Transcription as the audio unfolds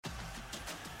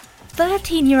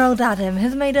13-year-old Adam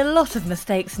has made a lot of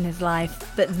mistakes in his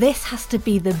life, but this has to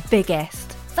be the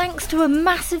biggest. Thanks to a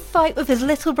massive fight with his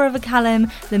little brother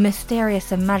Callum, the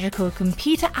mysterious and magical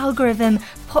computer algorithm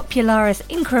Popularis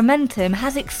Incrementum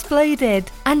has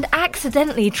exploded and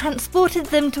accidentally transported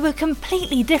them to a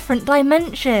completely different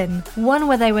dimension. One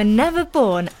where they were never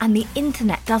born and the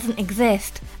internet doesn't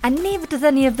exist, and neither does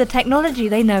any of the technology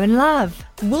they know and love.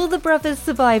 Will the brothers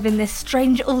survive in this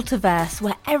strange Ultiverse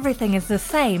where everything is the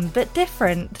same but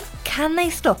different? Can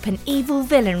they stop an evil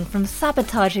villain from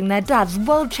sabotaging their dad's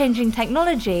world-changing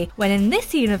technology when in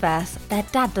this universe their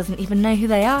dad doesn't even know who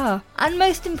they are? And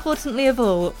most importantly of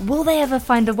all, will they ever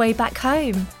find a way back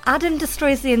home? Adam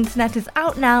Destroys the Internet is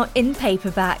out now in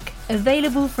paperback,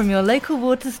 available from your local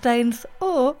Waterstones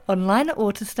or online at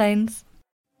Waterstones.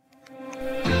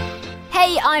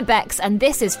 Hey, I'm Bex, and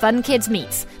this is Fun Kids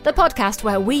Meets, the podcast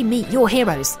where we meet your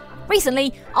heroes.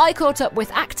 Recently, I caught up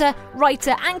with actor,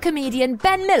 writer and comedian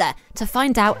Ben Miller to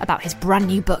find out about his brand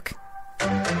new book.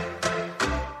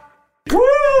 Woo!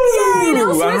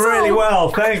 I'm really well,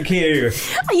 thank you.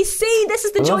 Oh, you see, this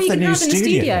is the joy you can have in the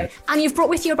studio. And you've brought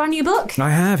with you a brand new book. I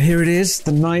have. Here it is.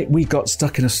 The Night We Got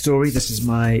Stuck in a Story. This is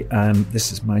my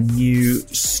new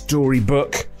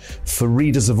storybook for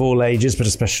readers of all ages, but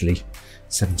especially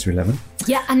 7 to 11.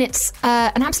 Yeah, and it's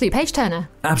an absolute page-turner.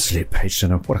 Absolute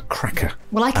page-turner. What a cracker.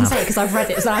 Well, I can say it because I've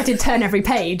read it, so I did turn every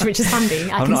page, which is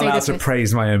handy. I'm not allowed to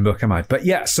praise my own book, am I? But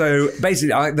yeah, so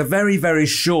basically, the very, very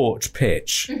short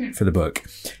pitch for the book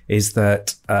is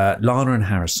that Lana and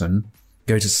Harrison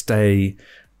go to stay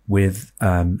with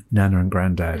Nana and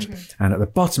Grandad. And at the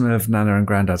bottom of Nana and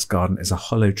Grandad's garden is a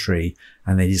hollow tree,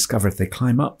 and they discover if they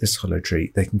climb up this hollow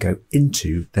tree, they can go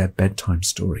into their bedtime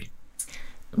story.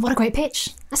 What a great pitch.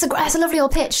 That's a lovely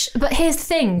old pitch. But here's the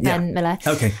thing, Ben Miller.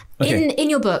 Okay. In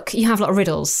your book, you have a lot of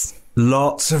riddles.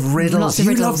 Lots of riddles.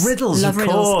 You love riddles, of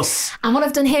course. And what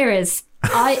I've done here is,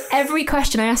 every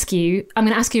question I ask you, I'm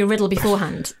going to ask you a riddle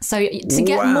beforehand. So to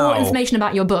get more information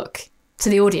about your book to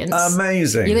the audience,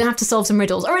 amazing, you're going to have to solve some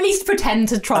riddles, or at least pretend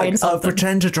to try and solve them.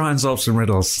 Pretend to try and solve some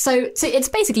riddles. So it's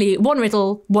basically one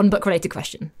riddle, one book-related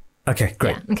question. Okay,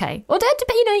 great. Yeah, okay. Well,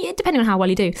 depending on how well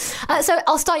you do. So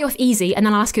I'll start you off easy, and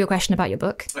then I'll ask you a question about your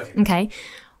book. Okay.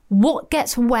 What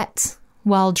gets wet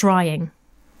while drying?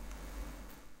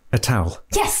 A towel.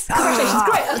 Yes, congratulations.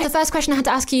 Great. The first question I had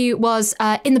to ask you was,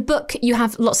 in the book, you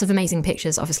have lots of amazing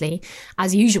pictures, obviously,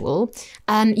 as usual.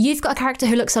 You've got a character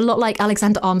who looks a lot like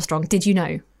Alexander Armstrong. Did you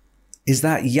know? Is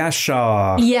that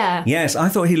Yashar? Yeah. Yes, I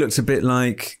thought he looked a bit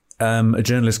like a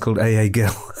journalist called A.A.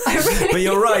 Gill. Oh, really? But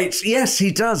you're right. Yes,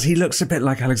 he does. He looks a bit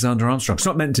like Alexander Armstrong. It's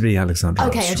not meant to be Alexander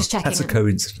Armstrong. Okay, I'm just checking. That's a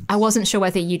coincidence. I wasn't sure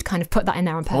whether you'd kind of put that in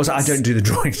there on purpose. I don't do the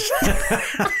drawings.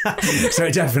 So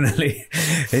it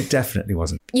definitely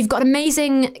wasn't. You've got an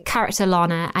amazing character,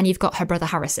 Lana, and you've got her brother,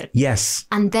 Harrison. Yes.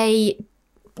 And they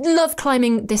love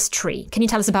climbing this tree. Can you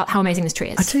tell us about how amazing this tree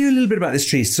is? I'll tell you a little bit about this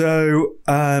tree. So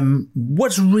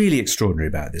what's really extraordinary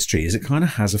about this tree is it kind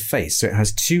of has a face. So it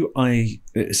has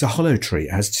it's a hollow tree.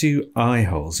 It has two eye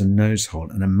holes, a nose hole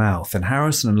and a mouth. And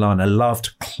Harrison and Lana love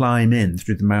to climb in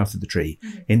through the mouth of the tree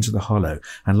into the hollow.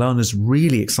 And Lana's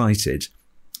really excited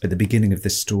at the beginning of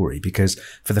this story because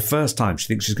for the first time she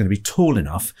thinks she's going to be tall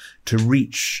enough to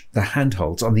reach the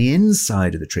handholds on the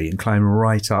inside of the tree and climb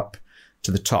right up to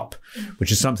the top,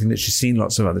 which is something that she's seen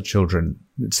lots of other children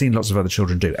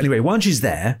do. Anyway, once she's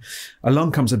there,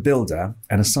 along comes a builder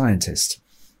and a scientist.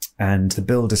 And the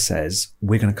builder says,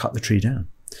 we're going to cut the tree down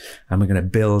and we're going to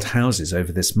build houses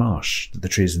over this marsh that the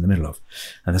tree is in the middle of.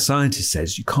 And the scientist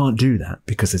says, you can't do that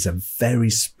because there's a very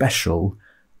special,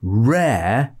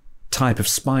 rare type of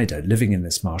spider living in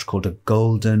this marsh called a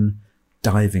golden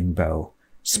diving bell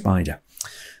spider.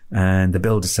 And the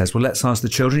builder says, well, let's ask the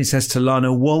children. He says to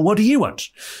Lana, well, what do you want?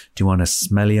 Do you want a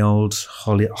smelly old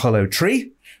hollow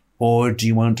tree? Or do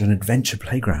you want an adventure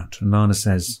playground? And Lana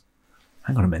says,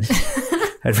 hang on a minute.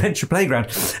 Adventure playground.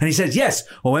 And he says, yes.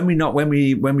 Well, when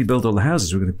we build all the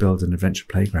houses, we're going to build an adventure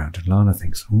playground. And Lana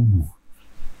thinks, ooh,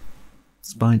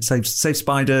 save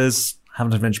spiders, have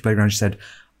an adventure playground. She said,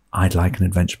 I'd like an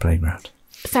adventure playground.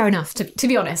 Fair enough. To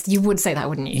be honest, you would say that,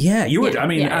 wouldn't you? Yeah, you would.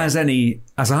 As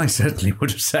I certainly would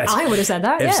have said. I would have said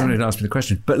that, if somebody had asked me the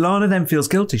question. But Lana then feels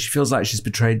guilty. She feels like she's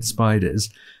betrayed the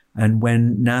spiders. And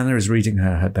when Nana is reading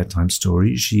her bedtime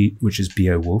story, which is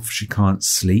Beowulf, she can't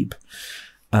sleep.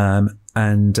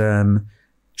 And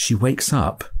she wakes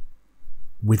up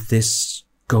with this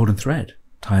golden thread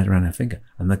tied around her finger.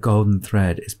 And the golden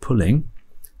thread is pulling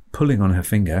on her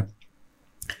finger.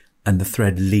 And the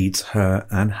thread leads her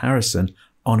and Harrison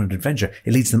on an adventure.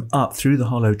 It leads them up through the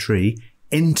hollow tree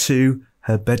into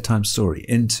her bedtime story,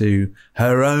 into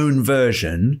her own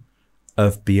version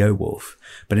of Beowulf.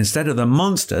 But instead of the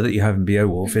monster that you have in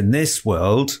Beowulf, in this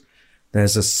world,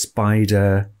 there's a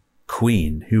spider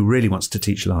queen who really wants to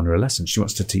teach Lana a lesson. She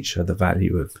wants to teach her the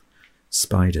value of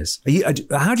spiders.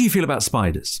 How do you feel about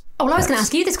spiders? Oh, well, I was going to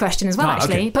ask you this question as well,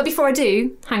 actually. Okay. But before I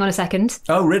do, hang on a second.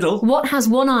 Oh, riddle. What has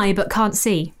one eye but can't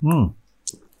see?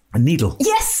 A needle.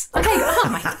 Yes. Okay.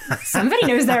 Oh, somebody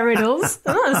knows their riddles.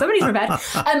 Oh, somebody's prepared.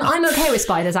 I'm okay with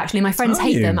spiders, actually. My friends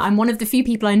hate them. I'm one of the few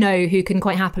people I know who can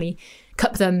quite happily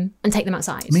cup them and take them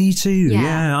outside. Me too.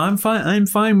 Yeah, I'm fine. I'm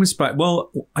fine with spiders.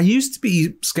 Well, I used to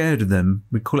be scared of them.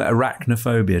 We call it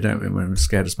arachnophobia, don't we? When we're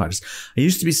scared of spiders. I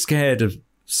used to be scared of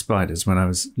spiders when I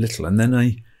was little, and then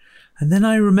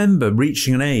I remember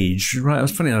reaching an age, right, I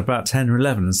was funny, about 10 or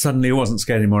 11, and suddenly I wasn't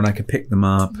scared anymore and I could pick them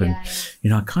up. And,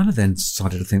 I kind of then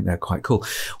started to think they're quite cool.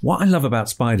 What I love about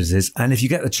spiders is, and if you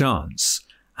get the chance,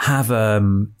 have,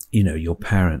 your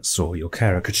parents or your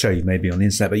carer could show you maybe on the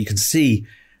internet, but you can see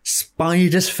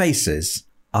spiders' faces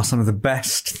are some of the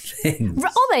best things.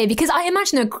 Are they? Because I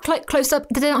imagine they're close up,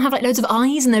 because they don't have like loads of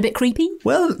eyes and they're a bit creepy.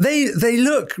 Well, they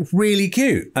look really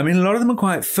cute. I mean, a lot of them are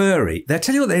quite furry. They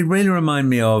tell you what, they really remind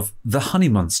me of the honey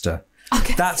monster.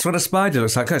 Okay. That's what a spider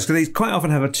looks like. Because they quite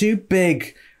often have two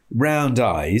big round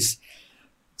eyes.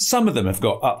 Some of them have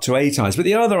got up to 8 eyes, but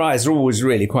the other eyes are always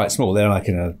really quite small. They're like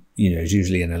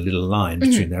usually in a little line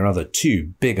between their other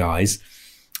 2 big eyes.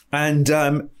 And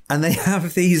they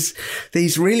have these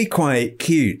really quite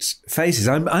cute faces.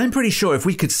 I'm pretty sure if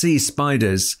we could see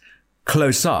spiders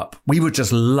close up, we would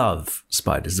just love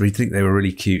spiders. We'd think they were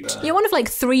really cute. You're one of like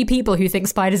 3 people who think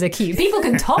spiders are cute. People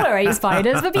can tolerate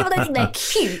spiders, but people don't think they're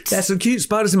cute. There's some cute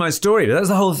spiders in my story, but that's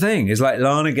the whole thing. Is like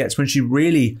Lana gets, when she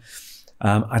really,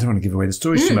 I don't want to give away the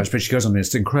story too much, but she goes on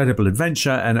this incredible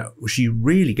adventure, and she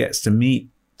really gets to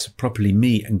properly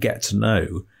meet and get to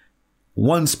know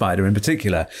one spider in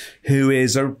particular, who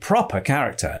is a proper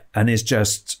character and is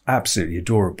just absolutely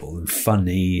adorable and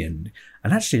funny, and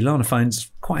actually Lana finds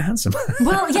quite handsome.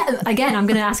 Well, yeah, again, I was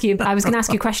going to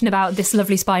ask you a question about this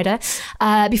lovely spider.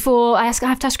 Before I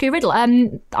have to ask you a riddle.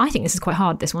 I think this is quite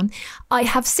hard, this one. I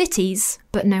have cities,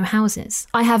 but no houses.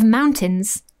 I have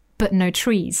mountains, but no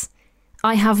trees.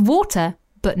 I have water,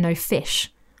 but no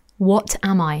fish. What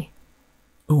am I?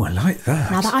 Oh, I like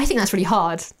that. Now, I think that's really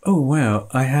hard. Oh, wow.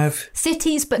 I have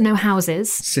cities, but no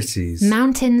houses. Cities.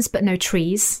 Mountains, but no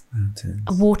trees. Mountains.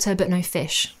 Water, but no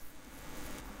fish.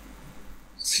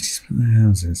 Cities, but no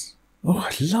houses. Oh,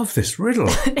 I love this riddle.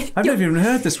 I've never even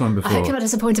heard this one before. I hope you're not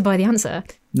disappointed by the answer.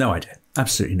 No idea.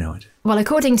 Absolutely no idea. Well,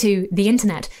 according to the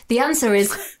internet, the answer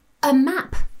is a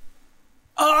map.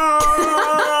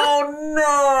 Oh,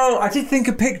 no. I did think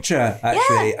a picture,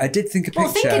 actually. Yeah. I did think a picture.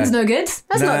 Well, thinking's no good.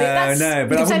 That's not it. No,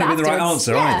 but I wouldn't have been the right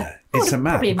answer either. It's a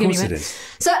map. Of course it is.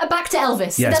 So back to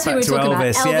Elvis. Yes, that's what we were talking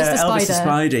about. Elvis the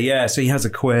spider. Yeah, so he has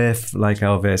a quiff like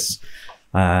Elvis.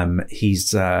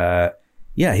 He's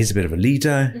a bit of a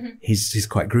leader. Mm-hmm. He's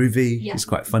quite groovy. Yeah. He's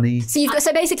quite funny.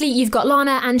 So basically you've got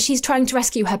Lana, and she's trying to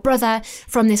rescue her brother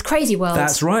from this crazy world.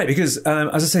 That's right, because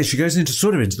as I say, she goes into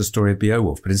the story of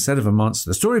Beowulf, but instead of a monster,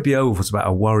 the story of Beowulf was about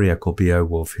a warrior called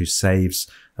Beowulf who saves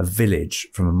a village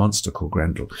from a monster called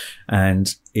Grendel.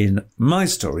 And in my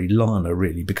story, Lana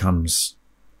really becomes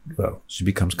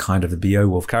kind of the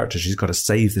Beowulf character. She's got to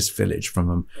save this village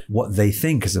from what they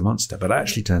think is a monster, but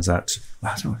actually turns out,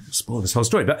 I don't want to spoil this whole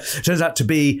story, but it turns out to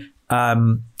be a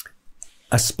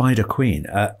spider queen,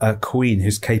 a queen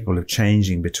who's capable of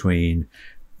changing between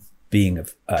being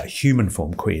a human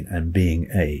form queen and being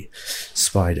a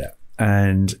spider.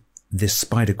 And this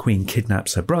spider queen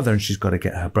kidnaps her brother, and she's got to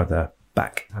get her brother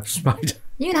back. Spider.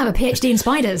 You can have a PhD in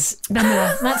spiders, Ben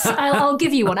Miller. I'll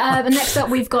give you one. Next up,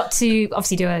 we've got to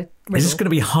obviously do a riddle. Is this going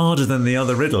to be harder than the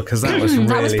other riddle? Because that was really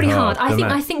hard. That was pretty hard.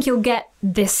 I think you'll get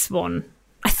this one.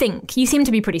 I think. You seem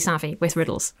to be pretty savvy with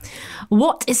riddles.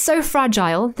 What is so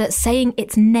fragile that saying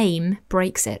its name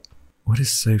breaks it? What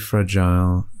is so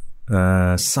fragile?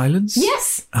 Silence?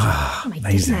 Yes. Oh, my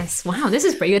goodness. Wow, this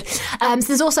is pretty good. So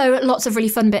there's also lots of really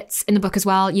fun bits in the book as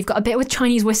well. You've got a bit with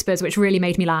Chinese whispers, which really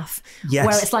made me laugh. Yes.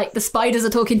 Where it's like the spiders are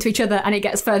talking to each other and it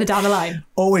gets further down the line.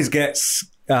 Always gets,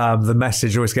 the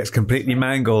message always gets completely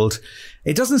mangled.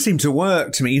 It doesn't seem to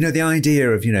work to me. The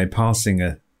idea of,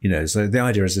 passing so the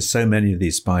idea is there's so many of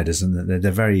these spiders and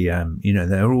they're very,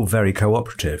 they're all very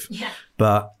cooperative. Yeah.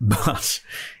 But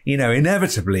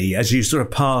inevitably, as you sort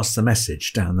of pass the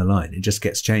message down the line, it just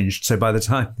gets changed. So by the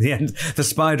time the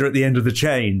spider at the end of the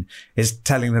chain is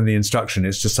telling them the instruction,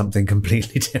 it's just something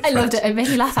completely different. I loved it. It made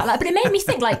me laugh out loud. But it made me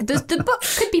think, like, the book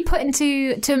could be put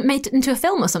made into a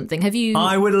film or something. Have you?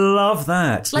 I would love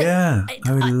that. Like, I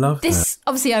would love this. that.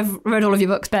 Obviously, I've read all of your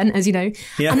books, Ben, as you know.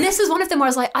 Yeah. And this was one of them where I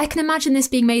was like, I can imagine this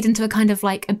being made into a kind of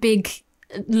like a big,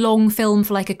 long film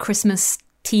for like a Christmas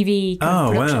TV kind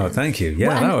of production. Wow, thank you.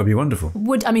 Yeah, that would be wonderful.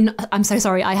 I'm so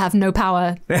sorry, I have no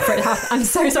power for it to happen. I'm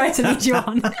so sorry to lead you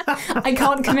on. I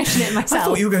can't commission it myself. I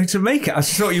thought you were going to make it. I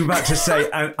thought you were about to say,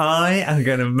 I am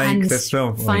going to make this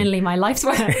film for finally, you. my life's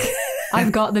work.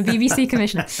 I've got the BBC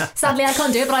commissioner. Sadly, I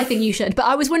can't do it, but I think you should. But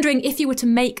I was wondering, if you were to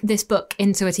make this book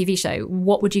into a TV show,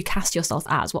 what would you cast yourself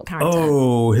as? What character?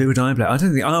 Oh, who would I play? I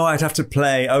don't think... I'd have to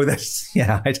play...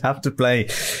 I'd have to play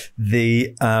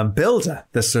the builder.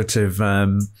 The sort of...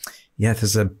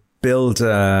 there's a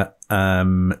builder...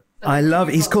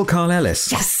 he's called Carl Ellis.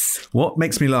 Yes! What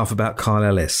makes me laugh about Carl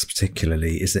Ellis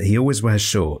particularly is that he always wears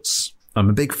shorts. I'm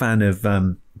a big fan of...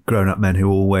 grown-up men who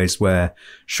always wear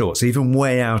shorts, even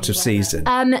way out of season.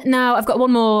 Now, I've got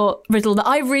one more riddle that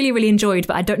I really, really enjoyed,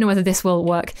 but I don't know whether this will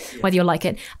work, whether you'll like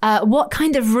it. What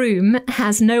kind of room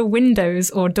has no windows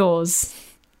or doors?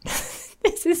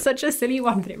 This is such a silly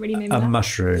one, but it really made me laugh. A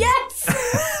mushroom. Yes!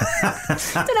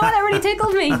 Don't know why that really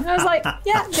tickled me. I was like,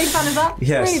 yeah, big fan of that.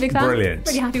 Yes, really big fan. brilliant.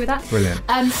 Really happy with that. Brilliant.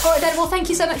 All right, then. Well, thank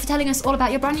you so much for telling us all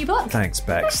about your brand new book. Thanks,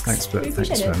 Bex. Thanks for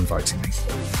inviting me.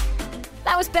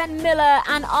 That was Ben Miller,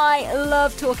 and I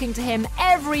love talking to him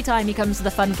every time he comes to the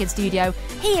Fun Kids studio.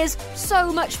 He is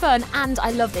so much fun, and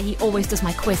I love that he always does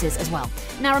my quizzes as well.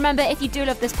 Now remember, if you do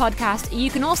love this podcast,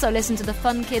 you can also listen to the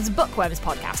Fun Kids Bookworms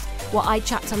podcast, where I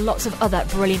chat to lots of other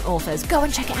brilliant authors. Go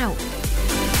and check it out.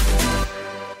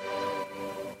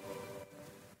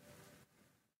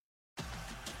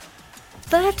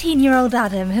 13-year-old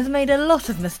Adam has made a lot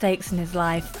of mistakes in his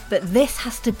life, but this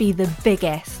has to be the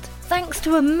biggest. Thanks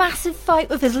to a massive fight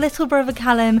with his little brother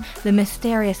Callum, the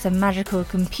mysterious and magical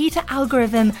computer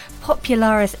algorithm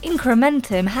Popularis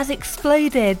Incrementum has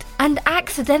exploded and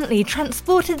accidentally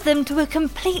transported them to a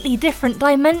completely different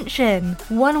dimension.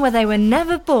 One where they were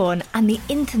never born and the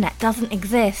internet doesn't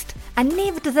exist, and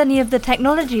neither does any of the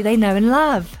technology they know and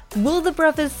love. Will the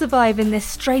brothers survive in this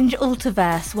strange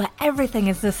ultiverse where everything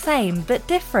is the same but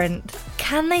different?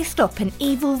 Can they stop an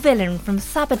evil villain from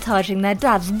sabotaging their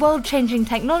dad's world-changing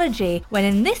technology when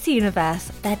in this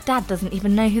universe their dad doesn't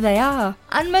even know who they are?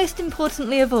 And most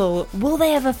importantly of all, will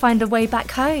they ever find a way back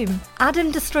home?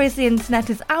 Adam Destroys the Internet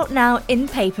is out now in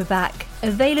paperback,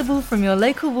 available from your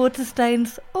local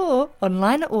Waterstones or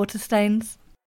online at Waterstones.